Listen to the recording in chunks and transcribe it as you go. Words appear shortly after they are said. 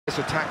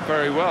This attack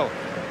very well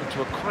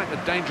into quite a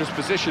dangerous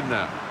position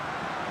now.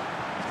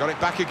 He's got it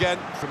back again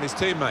from his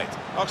teammate.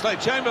 Ox Flair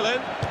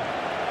Chamberlain.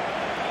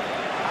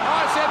 Oh,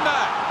 it's in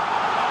there!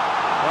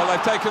 Well,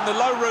 they've taken the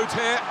low route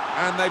here,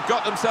 and they've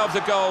got themselves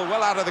a goal well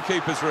out of the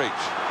keeper's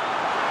reach.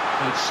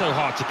 It's so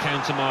hard to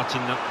counter,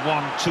 Martin, that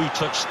 1-2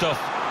 touch stuff.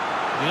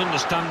 The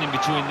understanding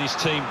between this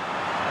team,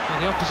 and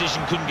the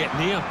opposition couldn't get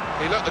near.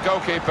 He looked the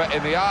goalkeeper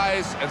in the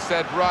eyes and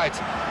said, right,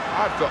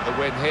 I've got the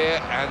win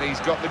here, and he's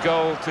got the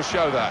goal to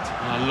show that.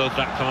 I love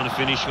that kind of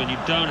finish when you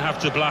don't have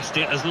to blast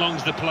it as long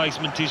as the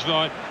placement is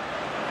right.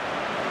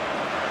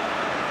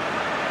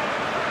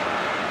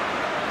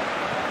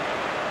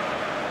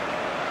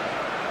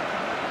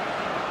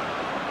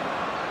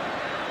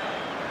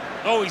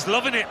 Oh, he's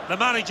loving it, the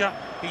manager.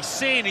 He's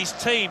seeing his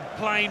team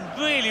playing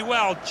really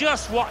well,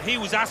 just what he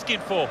was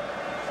asking for.